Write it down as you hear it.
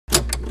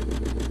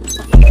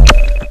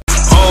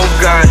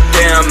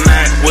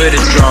with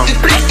a drum.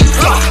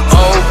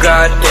 Oh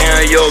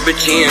goddamn, yo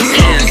bitch in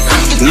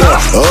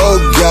Look,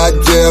 oh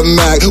goddamn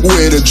Mac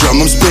with a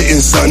drum, I'm spitting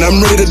son.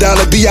 I'm ready to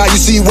dial a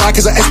B-I-U-C-Y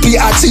cause I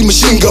S-P-I-T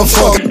machine gun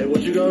funk. Hey,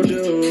 what you gonna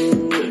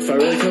do if I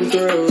really come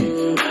through?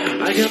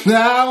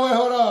 Nah, wait,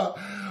 hold on.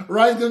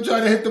 RiceGum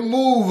trying to hit the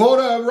move. Hold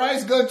up,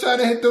 RiceGum trying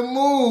to hit the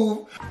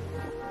move.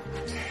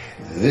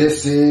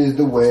 This is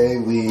the way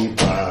we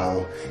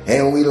bow,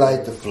 and we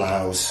like the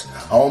flouse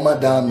on my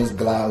diamonds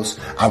blouse.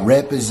 I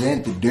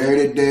represent the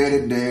dirty,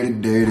 dirty, dirty,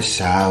 dirty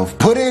South.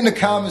 Put it in the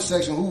comment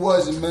section. Who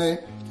was it, man?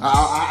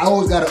 I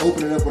always got to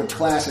open it up with a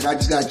classic. I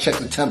just got to check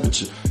the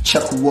temperature,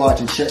 check who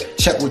watching,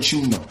 check what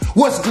you know.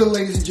 What's good,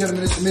 ladies and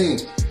gentlemen? It's me.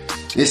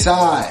 It's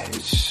I,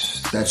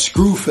 that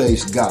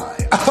screw-faced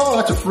guy. Oh,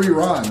 that's a free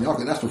rhyme.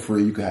 Okay, that's for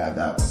free. You can have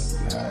that one. You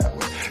can have that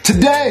one.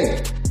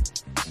 Today,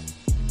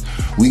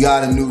 we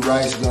got a new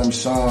RiceGum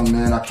song,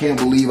 man. I can't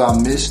believe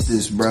I missed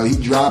this, bro. He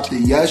dropped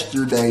it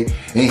yesterday,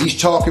 and he's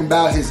talking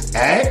about his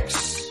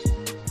ex?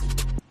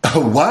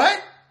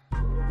 What?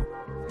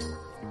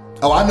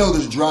 Oh, I know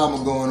there's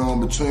drama going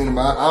on between them.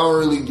 I don't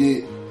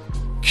really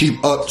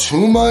keep up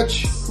too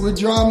much with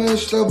drama and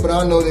stuff, but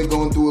I know they're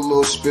going through a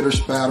little spitter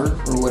spatter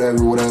or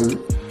whatever.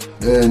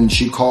 And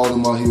she called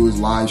him while he was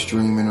live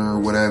streaming or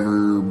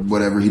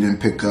whatever he didn't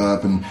pick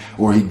up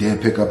or he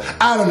did pick up.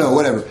 I don't know,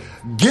 whatever.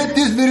 Get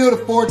this video to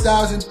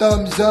 4,000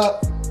 thumbs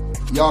up.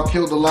 Y'all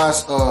killed the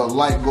last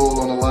like goal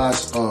on the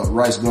last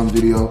RiceGum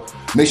video.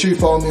 Make sure you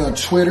follow me on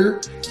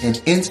Twitter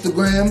and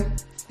Instagram.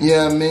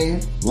 Yeah, I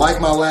mean,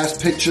 like my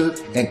last picture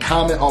and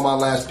comment on my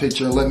last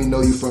picture and let me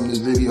know you from this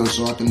video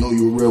so I can know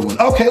you a real one.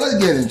 Okay, let's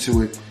get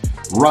into it.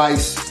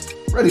 Rice,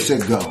 ready,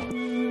 set, go.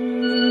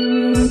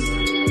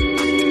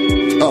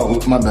 Oh,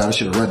 my bad, I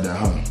should have read that,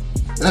 huh?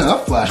 Man,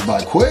 that flashed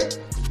by quick.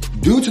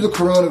 Due to the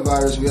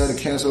coronavirus, we had to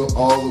cancel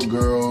all the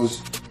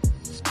girls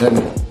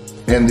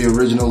and the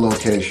original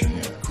location.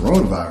 Yeah,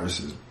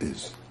 coronavirus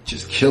is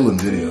just killing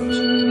videos.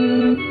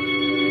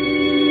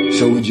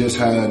 So we just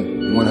had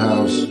one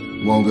house,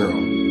 one girl,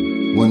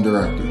 one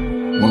director,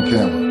 one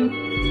camera,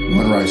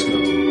 one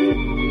RiceGum.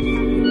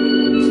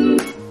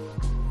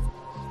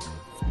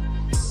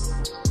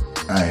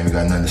 I ain't even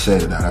got nothing to say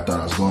to that. I thought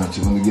I was going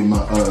to. Let me get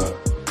my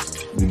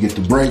let me get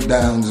the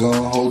breakdowns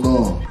on. Hold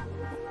on.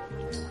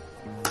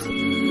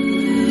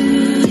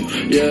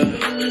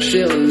 Yeah,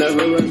 she'll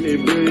never let me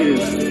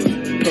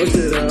breathe. Post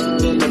it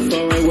out on the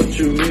phone like what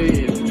you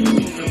mean.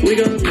 We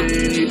got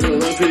me, he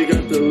pull up, he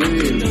got the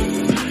lead.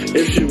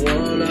 If she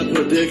want, I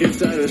put dick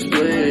inside her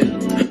spleen.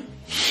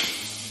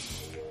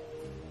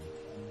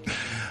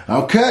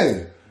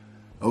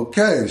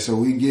 Okay, so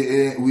we get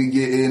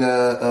in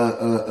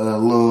a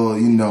little,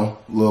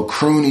 little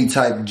croony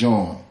type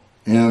joint.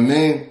 You know what I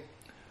mean?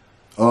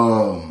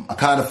 I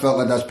kind of felt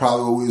like that's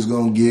probably what we was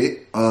gonna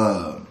get.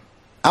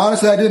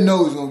 Honestly, I didn't know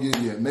he was gonna get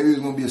yet. Maybe it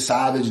was gonna be a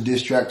savage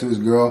diss track to his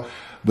girl,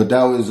 but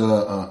that was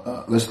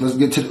let's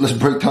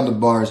break down the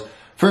bars.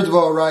 First of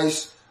all,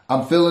 Rice,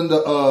 I'm feeling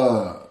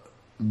the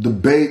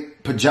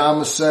bait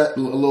pajama set, a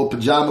little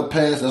pajama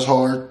pants. That's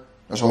hard.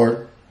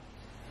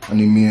 I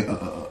need me.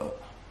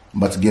 I'm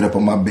about to get up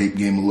on my bait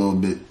game a little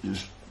bit.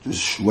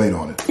 Just wait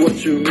on it.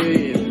 What you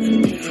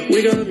mean?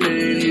 We got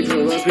me, he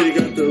pull up, he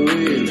got the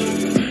lead.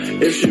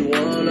 If she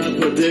want, I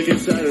put dick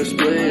inside her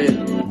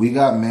spleen. We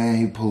got man,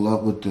 he pull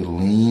up with the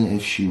lean.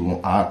 If she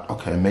want,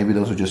 okay, maybe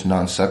those are just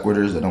non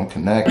sequiturs that don't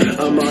connect.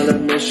 I'm on a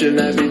mission,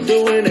 I be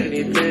doing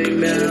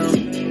anything now.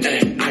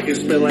 Ay, I can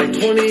spend like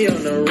 20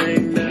 on a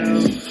ring now.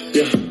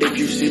 Yeah, if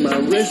you see my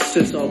wrist,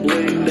 it's all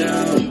bling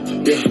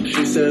down. Yeah,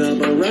 she said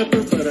I'm a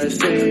rapper, but I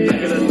sing. I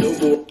got a new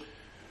boy.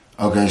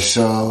 Okay,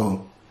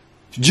 so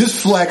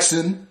just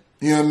flexing,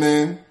 you know what I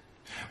mean?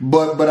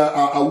 But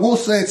I will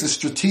say it's a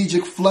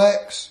strategic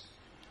flex.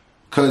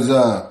 Cause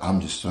I'm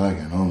just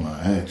stunning on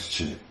my ex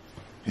chick.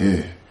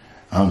 Yeah,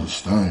 I'm just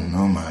stunning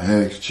on my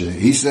ex chick.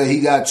 He said he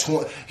got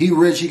he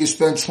rich, he can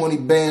spend 20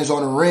 bands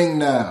on a ring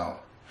now.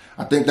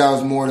 I think that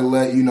was more to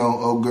let,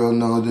 old girl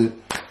know that,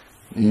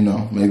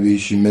 maybe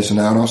she missing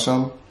out on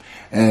something.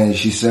 And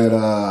she said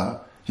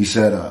she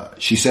said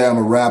I'm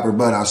a rapper,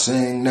 but I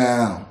sing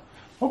now.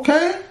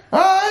 Okay,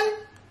 alright.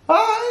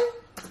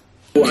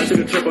 Oh, I took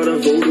a trip out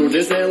of voodoo.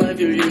 This ain't life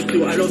you're used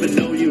to. I don't even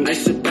know you. I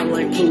sit down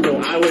like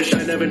Pluto. I wish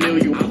I never knew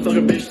you. I fuck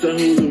a bitch to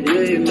Hulu.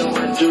 Yeah, you know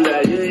I do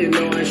that. Yeah, you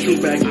know I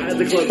shoot back. I had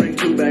the club bring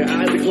two back. I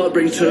had the club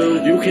bring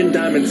two. You can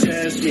diamond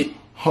test me.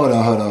 Hold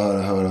on.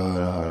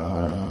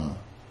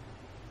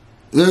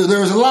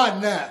 There's a lot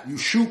in that. You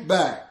shoot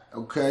back.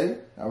 Okay,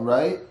 all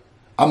right.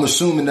 I'm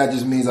assuming that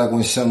just means like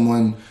when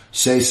someone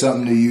says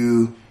something to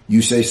you,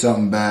 you say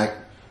something back.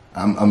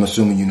 I'm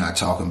assuming you're not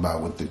talking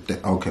about what the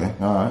okay,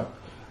 all right.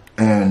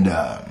 And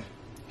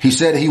he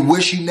said he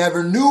wished he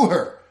never knew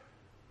her.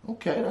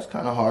 Okay, that's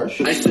kind of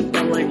harsh. I sit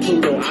down like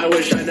Pluto. I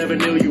wish I never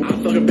knew you. I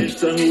fuck a bitch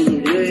to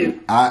Hulu. Yeah.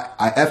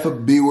 I F a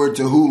B word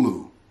to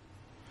Hulu.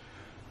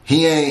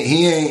 He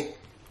ain't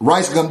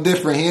RiceGum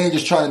different. He ain't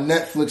just trying to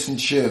Netflix and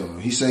chill.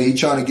 He say he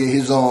trying to get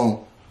his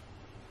own.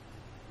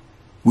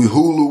 We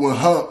Hulu and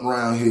hump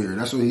around here.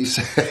 That's what he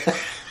said.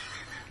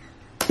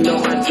 No,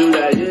 I do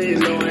that, yeah, you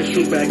know I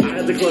shoot back. I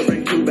had the club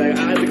bring two back,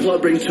 I had the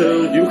club bring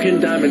two. You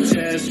can diamond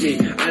test me,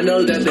 I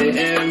know that they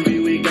envy.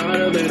 We got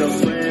them in a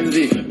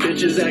frenzy,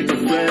 bitches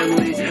acting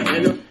friendly. I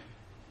know.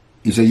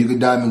 You say you could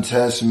diamond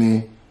test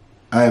me,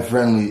 I ain't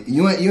friendly.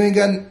 You ain't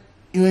got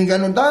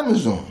no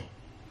diamonds on.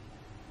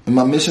 Am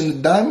I missing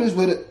the diamonds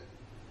with it?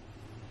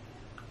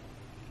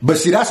 But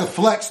see, that's a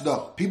flex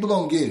though. People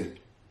don't get it.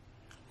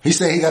 He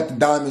said he got the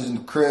diamonds in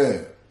the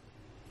crib.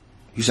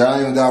 He said, I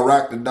ain't even gotta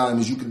rock the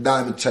diamonds. You can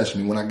diamond test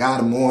me when I got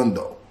them on,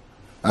 though.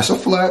 That's a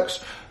flex.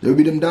 There'll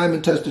be them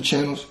diamond tester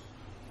channels.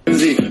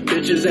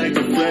 Bitches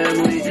acting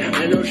friendly.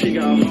 I know she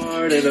got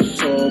heart and a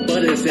soul,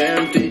 but it's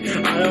empty.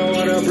 I don't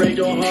wanna break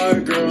your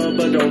heart, girl,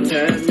 but don't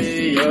tempt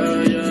me.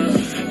 Yeah.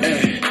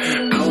 Hey,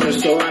 I want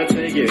it, so I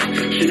take it.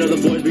 She know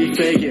the boys be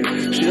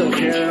faking. She don't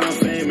care that I'm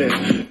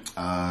famous.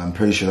 I'm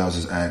pretty sure that was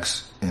his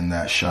ex in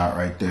that shot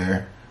right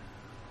there.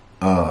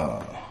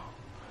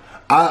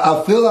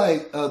 I feel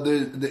like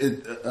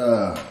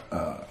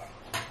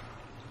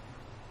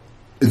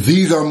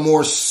these are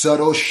more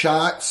subtle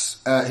shots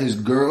at his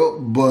girl,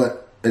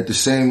 but at the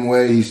same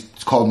way, he's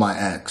called my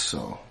ex,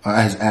 so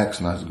his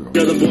ex, not his girl.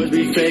 The boys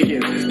be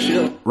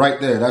faking. Right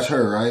there, that's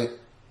her, right?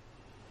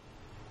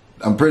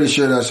 I'm pretty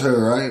sure that's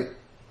her, right?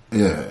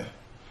 Yeah.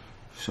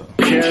 So.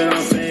 Yeah,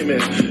 I'm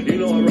famous. You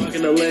know I'm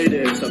rocking the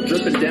latest. I'm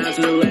dripping down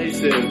to the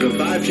laces. The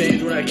vibe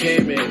changed when I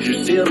came in.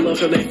 You see a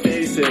look on their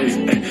faces.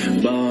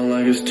 Ballin'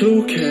 like it's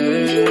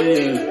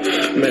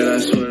 2K. Man, I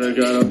swear to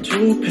God, I'm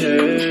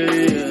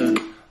 2K.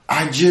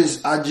 I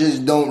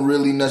just don't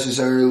really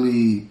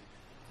necessarily.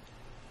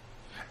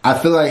 I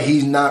feel like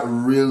he's not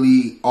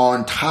really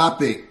on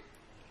topic,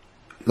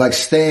 like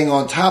staying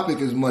on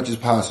topic as much as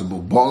possible.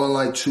 Ballin'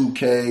 like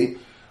 2K.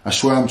 I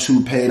swear I'm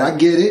too paid. I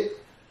get it.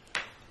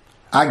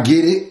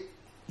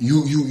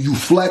 You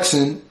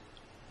flexing,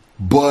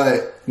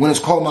 but when it's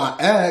called my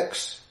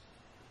ex,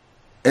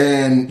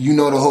 and you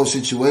know the whole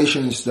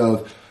situation and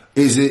stuff,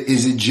 is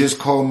it just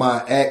called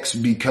my ex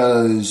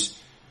because?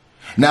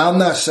 Now I'm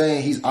not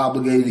saying he's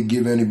obligated to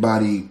give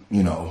anybody,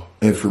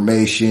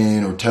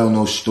 information or tell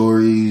no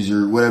stories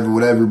or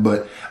whatever,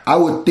 but I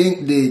would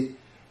think that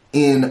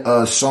in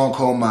a song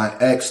called My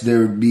Ex there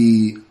would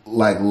be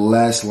like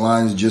less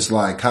lines just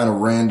like kind of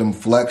random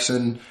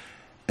flexing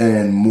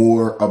and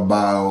more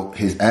about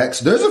his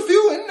ex. There's a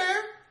few in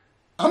there.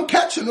 I'm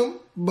catching them,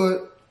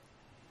 but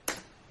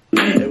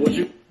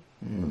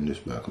move this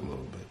back a little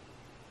bit.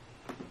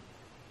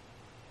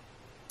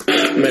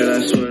 Man,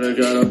 I swear to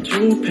God, I'm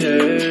too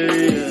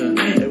paid.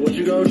 Hey, what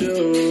you gonna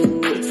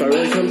do if I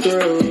really come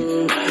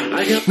through?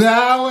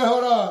 Nah, wait,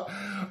 hold on.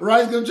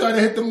 RiceGum trying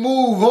to hit the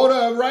move. Hold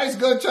up,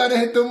 RiceGum trying to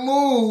hit the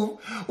move.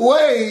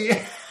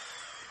 Wait.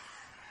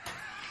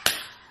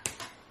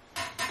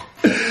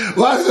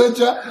 Why so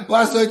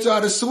try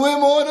to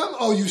swim on him?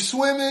 Oh, you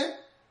swimming?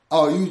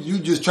 Oh, you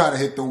just trying to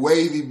hit the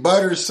wavy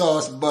butter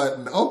sauce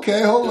button.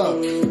 Okay, hold up.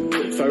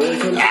 If I really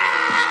come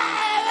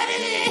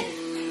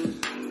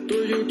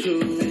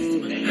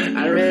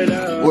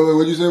Wait,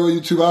 what you say on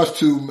YouTube?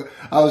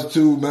 I was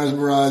too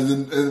mesmerized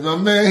and my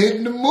man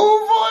hitting the move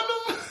on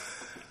him.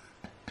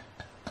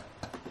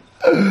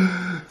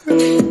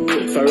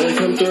 If I really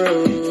come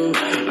through,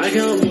 I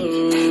can't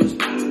lose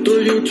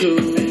through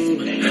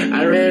YouTube.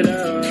 I read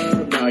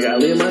up, now I gotta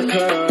leave my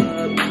cup.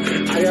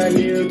 I got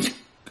new.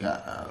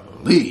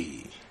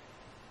 Golly.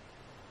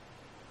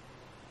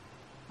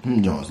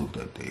 Them Jones look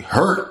like they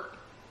hurt.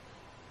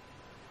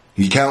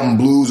 He's counting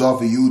blues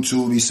off of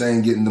YouTube. He's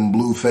saying getting them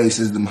blue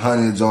faces, them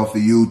hundreds off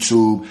of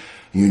YouTube.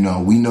 We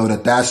know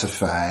that that's a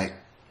fact.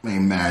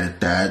 Ain't mad at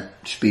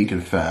that.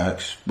 Speaking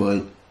facts,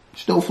 but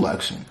still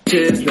flexing.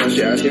 Now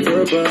she asking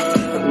for a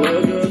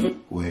buck.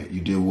 Wait,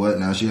 you did what?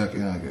 Now she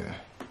acting okay.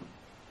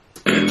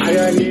 I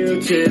got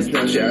new tits,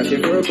 now she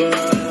asking for a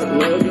buck.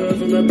 Look good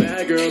from the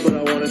bad girl, but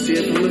I wanna see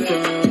it from the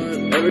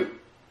front.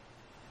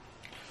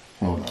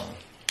 Hold on.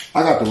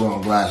 I got the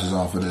wrong glasses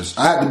on for this.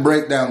 I had the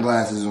breakdown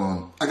glasses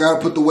on. I gotta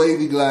put the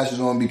wavy glasses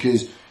on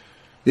because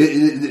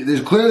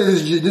it's clearly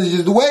this is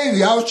just the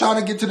wavy. I was trying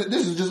to get to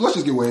let's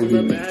just get wavy.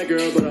 I'm a bad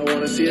girl, but I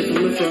wanna see it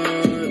from the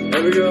front.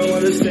 Every girl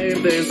want the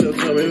same thing, so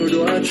tell me who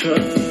do I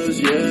trust?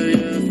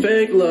 Yeah,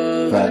 fake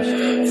love,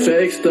 Facts.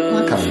 fake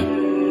stuff.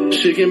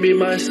 She can be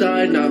my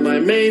side, not my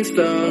main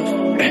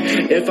stuff.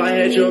 If I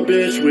had your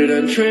bitch, we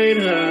done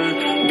train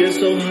her. Get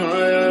so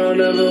high, I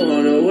don't ever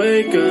wanna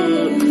wake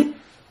up.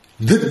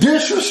 The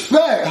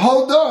disrespect.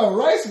 Hold on,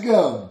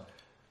 RiceGum.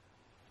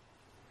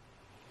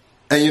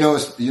 And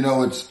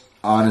it's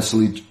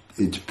honestly,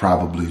 it's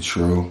probably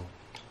true.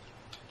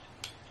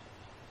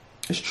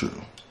 It's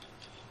true.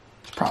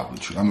 It's probably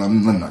true.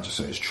 I'm not just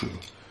saying it's true.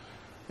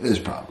 It is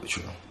probably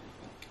true.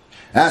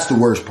 That's the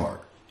worst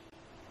part.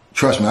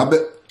 Trust me, I've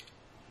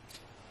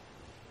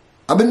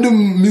been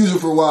doing music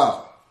for a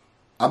while.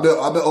 I've been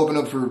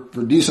opening up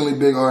for decently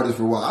big artists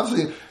for a while.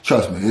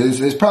 Trust me,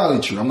 it's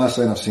probably true. I'm not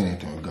saying I've seen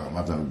anything with gum.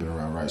 I've never been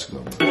around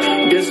RiceGum.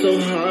 Get so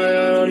high,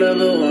 I don't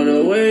ever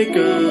wanna wake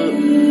up.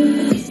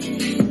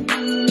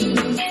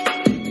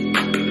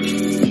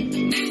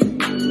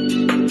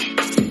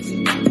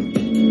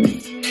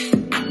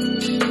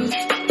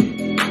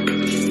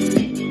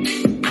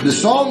 The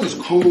song is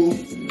cool.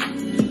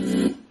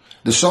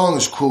 The song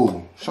is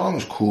cool. The song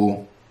is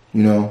cool,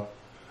 you know.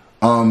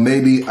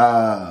 Maybe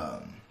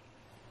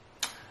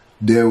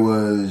there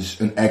was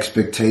an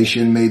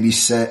expectation maybe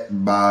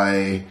set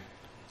by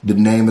the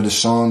name of the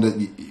song that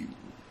you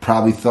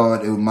probably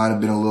thought it might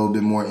have been a little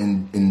bit more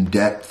in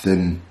depth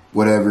and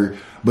whatever.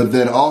 But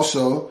then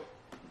also,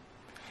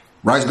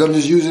 RiceGum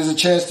just used it as a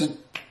chance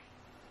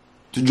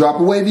to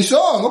drop a wavy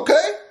song.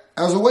 Okay,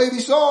 that was a wavy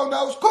song.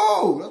 That was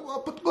cool. That's why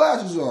I put the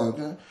glasses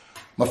on. Man.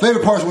 My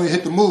favorite part is when you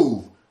hit the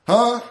move.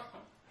 Huh?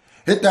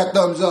 Hit that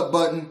thumbs up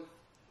button.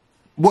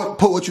 Put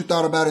what you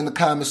thought about it in the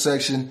comment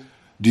section.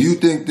 Do you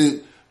think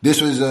that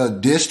this was a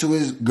diss to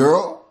his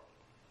girl?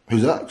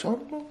 His ex?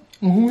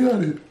 We out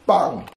of here. Bye.